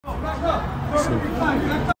Some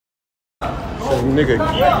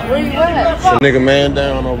nigga man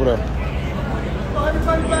down over there.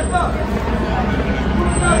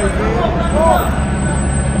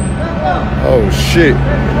 Oh shit.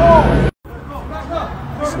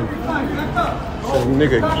 Some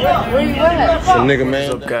nigga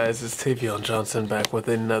man. What's up, guys? It's Tavion Johnson back with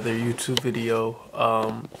another YouTube video.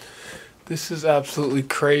 This is absolutely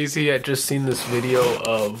crazy. I just seen this video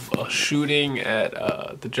of a shooting at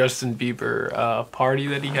the Justin Bieber party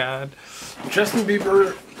that he had. Justin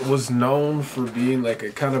Bieber was known for being like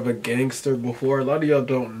a kind of a gangster before. A lot of y'all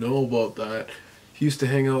don't know about that. He used to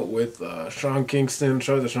hang out with Sean Kingston.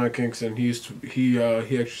 Shout out to Sean Kingston. He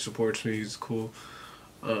actually supports me. He's cool.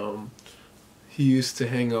 He used to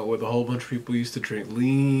hang out with a whole bunch of people. He used to drink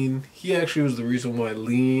lean. He actually was the reason why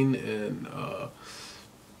lean and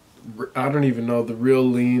I don't even know, the real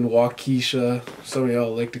lean, Waukesha, some of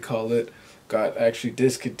y'all like to call it, got actually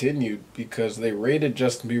discontinued because they raided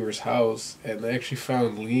Justin Bieber's house and they actually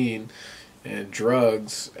found lean and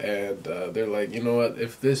drugs, and they're like, you know what,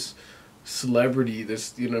 if this celebrity,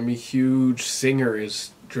 this, you know what I mean, huge singer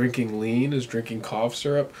is drinking lean, is drinking cough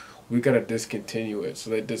syrup, we gotta discontinue it.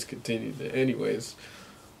 So they discontinued it anyways.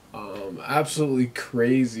 Absolutely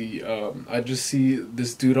crazy. I just see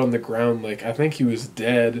this dude on the ground, like I think he was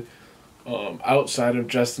dead, outside of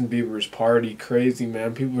Justin Bieber's party. Crazy,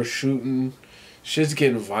 man. People are shooting. Shit's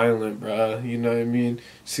getting violent, bruh. You know what I mean?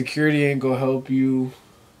 Security ain't gonna help you.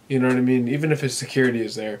 You know what I mean? Even if his security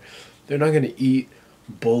is there, they're not gonna eat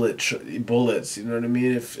bullets. You know what I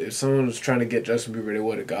mean? If someone was trying to get Justin Bieber, they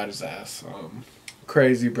would have got his ass.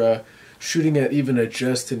 Crazy, bruh. Shooting at even a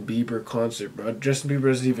Justin Bieber concert, bro. Justin Bieber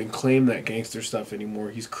doesn't even claim that gangster stuff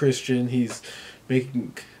anymore. He's Christian. He's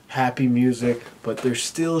making happy music, but they're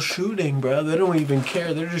still shooting, bro. They don't even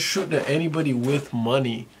care. They're just shooting at anybody with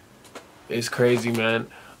money. It's crazy, man.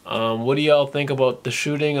 What do y'all think about the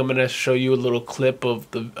shooting? I'm gonna show you a little clip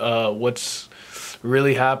of the what's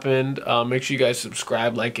really happened. Make sure you guys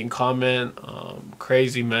subscribe, like, and comment.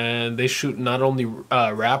 Crazy, man. They shoot not only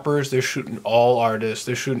rappers, they're shooting all artists.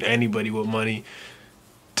 They're shooting anybody with money.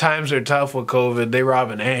 Times are tough with COVID. They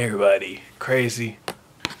robbing everybody. Crazy.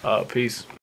 Peace.